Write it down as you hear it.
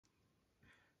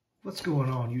What's going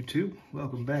on, YouTube?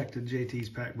 Welcome back to JT's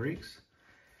Pack Breaks.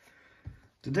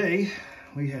 Today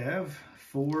we have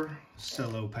 4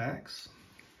 Cello packs,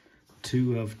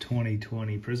 2 of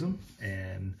 2020 Prizm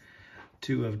and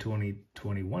 2 of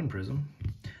 2021 Prizm.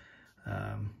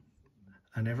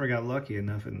 I never got lucky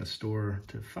enough in the store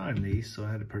to find these, so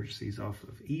I had to purchase these off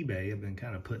of eBay. I've been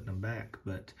kind of putting them back,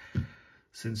 but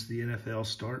since the NFL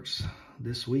starts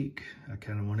this week, I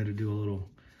kind of wanted to do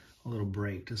a little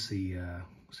break to see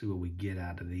what we get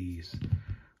out of these.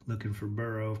 Looking for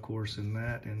Burrow, of course, in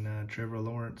that, and Trevor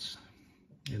Lawrence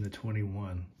in the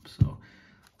 21. So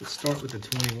let's start with the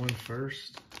 21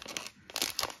 first.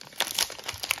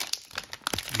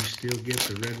 You still get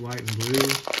the red, white, and blue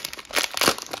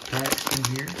packs in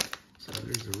here. So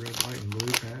there's a red, white, and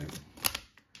blue pack.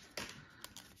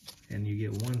 And you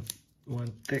get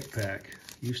one thick pack.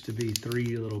 Used to be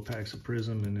 3 little packs of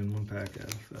Prizm and then 1 pack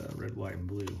of red, white, and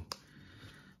blue.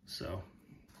 So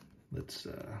let's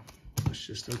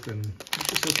just open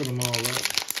them all up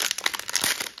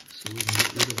so we can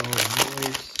get rid of all the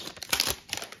noise.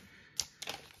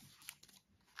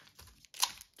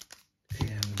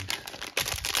 And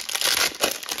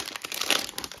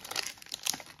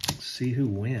see who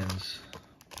wins.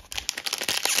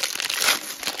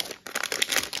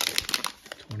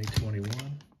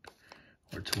 2021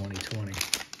 or 2020.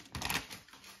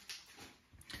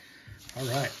 All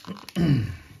right.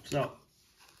 So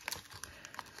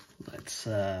let's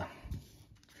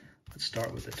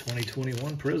start with the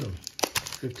 2021 Prizm.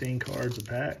 15 cards a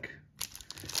pack.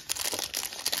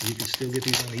 You can still get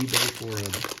these on eBay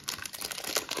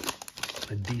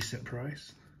for a decent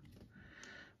price.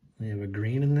 We have a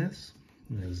green in this.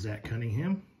 We have Zach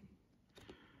Cunningham,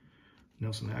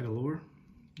 Nelson Aguilar,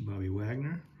 Bobby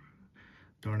Wagner,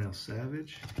 Darnell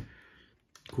Savage,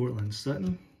 Cortland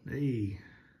Sutton, hey,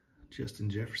 Justin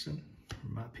Jefferson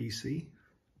from my PC,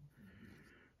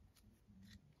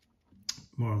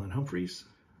 Marlon Humphreys,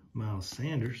 Miles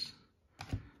Sanders,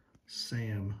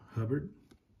 Sam Hubbard,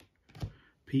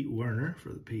 Pete Werner for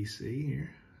the PC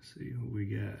here. Let's see who we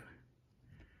got.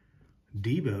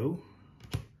 Debo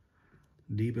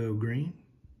Green.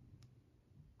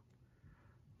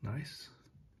 Nice.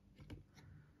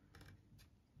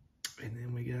 And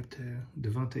then we got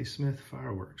Devontae Smith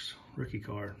Fireworks rookie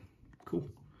card. Cool.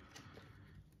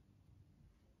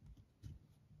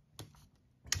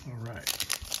 All right.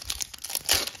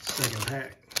 Second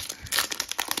pack.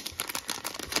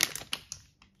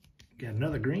 Got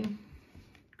another green.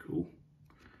 Cool.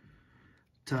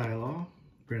 Ty Law,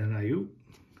 Brandon Ayuk,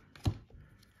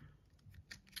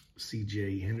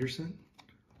 CJ Henderson.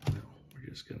 No, we're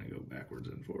just going to go backwards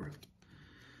and forth.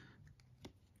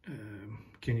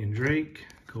 Kenyon Drake,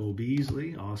 Cole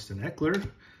Beasley, Austin Eckler,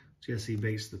 Jesse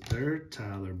Bates III,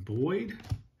 Tyler Boyd,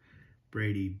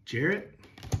 Brady Jarrett.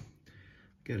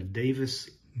 Got a Davis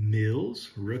Mills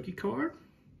rookie card.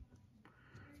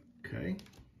 Okay.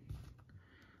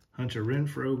 Hunter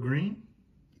Renfrow green.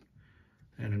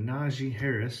 And a Najee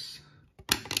Harris.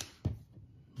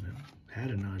 Well,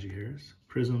 had a Najee Harris.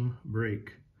 Prizm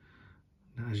break.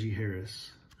 Najee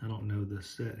Harris. I don't know the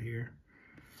set here.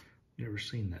 Never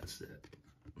seen that set.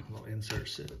 I'll insert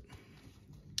set.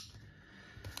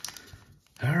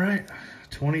 All right.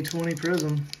 2020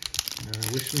 Prizm.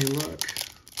 Wish me luck.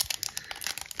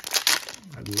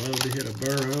 I'd love to hit a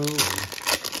Burrow.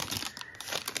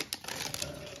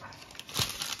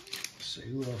 Let's see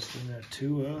who else in that.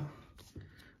 Tua,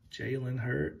 Jalen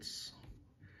Hurts,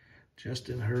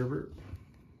 Justin Herbert.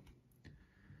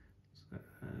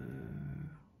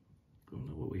 Don't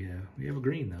know what we have. We have a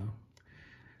green though.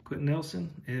 Quentin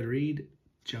Nelson, Ed Reed,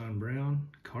 John Brown,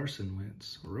 Carson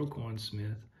Wentz, Roquan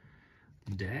Smith,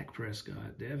 Dak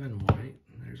Prescott, Devin White.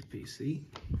 There's a PC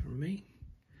from me.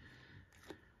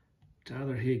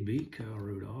 Tyler Higbee, Kyle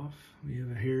Rudolph. We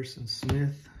have a Harrison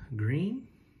Smith green.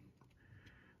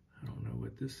 I don't know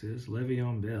what this is.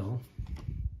 Le'Veon Bell.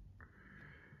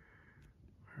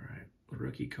 All right,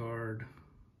 rookie card.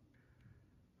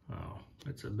 Oh,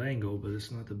 it's a Bengal, but it's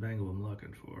not the Bengal I'm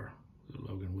looking for.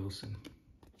 Logan Wilson.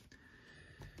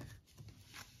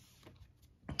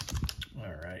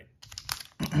 All right.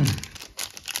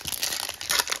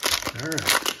 All right.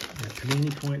 Got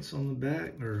Panini points on the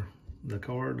back, or the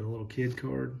card, the little kid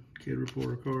card, kid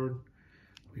reporter card.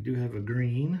 We do have a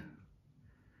green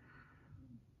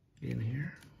in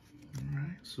here. All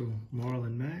right, so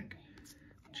Marlon Mack,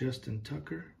 Justin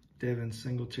Tucker, Devin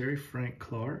Singletary, Frank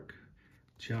Clark,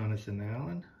 Jonathan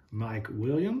Allen, Mike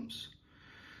Williams,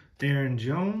 Aaron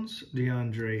Jones,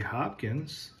 DeAndre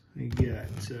Hopkins. We got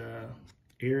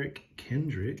Eric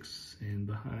Kendricks, and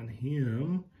behind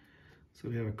him, so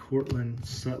we have a Cortland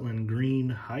Sutton green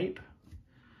hype.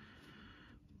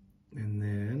 And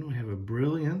then we have a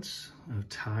Brilliance of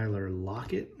Tyler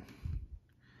Lockett.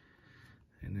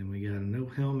 And then we got a no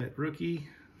helmet rookie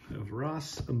of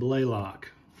Ross Blaylock.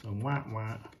 So wah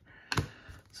wah.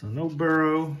 So no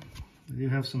Burrow. We do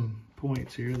have some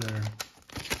points here that are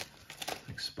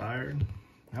expired.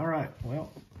 All right,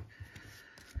 well,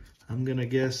 I'm gonna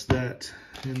guess that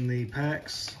in the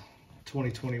packs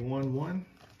 2021 one.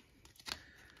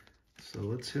 So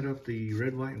let's hit up the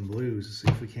red, white, and blues to see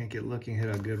if we can't get lucky and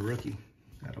hit a good rookie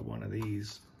out of one of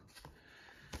these.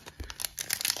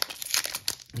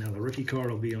 Now the rookie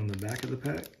card will be on the back of the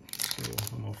pack, so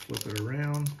I'm gonna flip it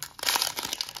around.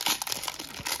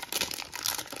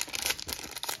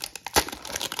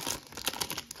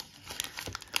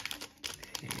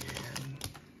 And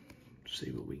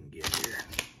see what we can get here.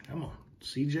 Come on,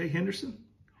 C.J. Henderson.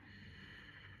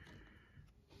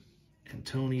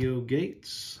 Antonio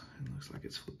Gates. It looks like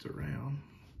it's flipped around.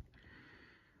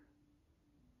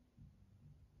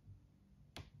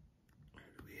 What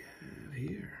do we have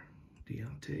here?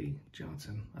 Deontay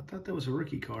Johnson. I thought that was a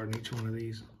rookie card in each one of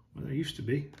these. Well, there used to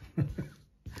be. There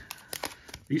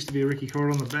used to be a rookie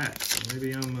card on the back. So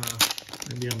maybe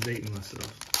I'm dating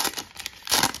myself.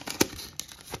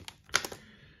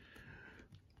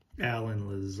 Alan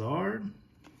Lazard.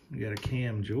 We got a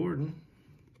Cam Jordan.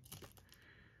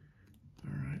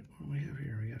 All right, what do we have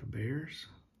here? We got a Bears.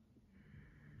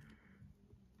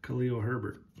 Khalil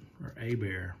Herbert, or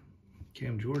A-Bear.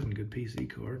 Cam Jordan, good PC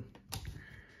card.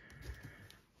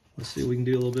 Let's see if we can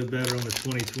do a little bit better on the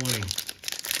 2020.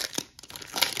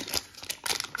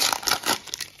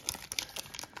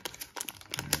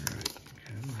 All right,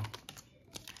 okay.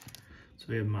 So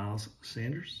we have Miles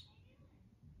Sanders.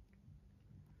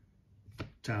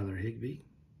 Tyler Higbee.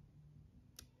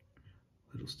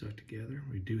 Little stuck together.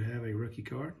 We do have a rookie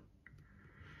card.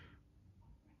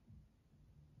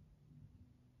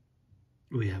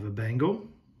 We have a Bengal.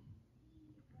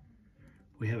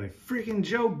 We have a freaking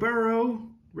Joe Burrow,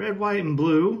 red, white, and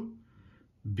blue.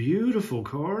 Beautiful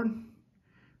card.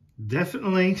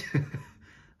 Definitely,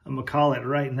 I'm gonna call it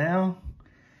right now.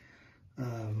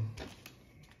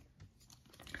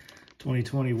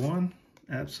 2021,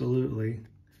 absolutely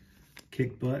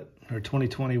kicked butt. Or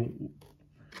 2020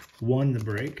 won the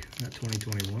break, not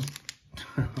 2021.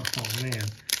 Oh man,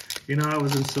 you know, I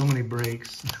was in so many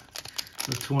breaks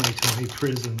of 2020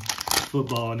 Prizm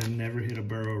football and then never hit a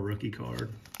Burrow rookie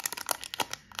card.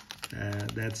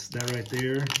 That's that right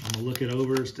there. I'm gonna look it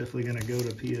over. It's definitely gonna go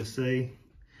to PSA.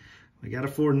 We got a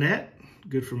Fournette,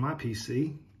 good for my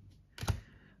PC.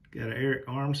 Got an Eric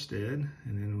Armstead,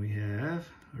 and then we have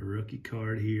a rookie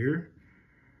card here.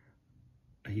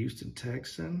 A Houston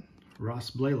Texan, Ross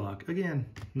Blaylock. Again,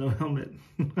 no helmet.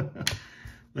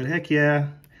 But heck yeah,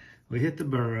 we hit the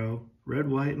Burrow, red,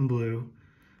 white, and blue.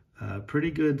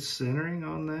 Pretty good centering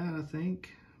on that, I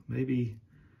think. Maybe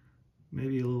a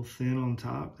little thin on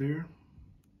top there.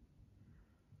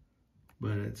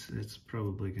 But it's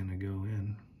probably gonna go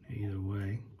in either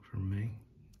way for me.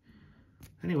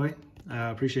 Anyway, I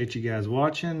appreciate you guys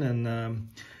watching, and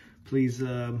please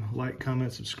like,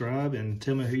 comment, subscribe, and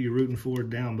tell me who you're rooting for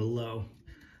down below.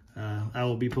 I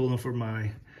will be pulling for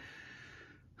my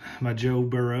Joe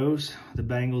Burrows, the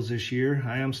Bengals this year.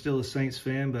 I am still a Saints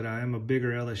fan, but I am a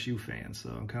bigger LSU fan, so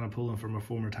I'm kind of pulling for my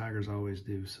former Tigers, I always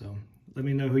do. So let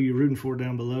me know who you're rooting for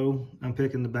down below. I'm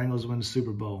picking the Bengals to win the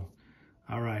Super Bowl.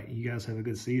 All right, you guys have a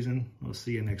good season. We'll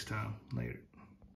see you next time. Later.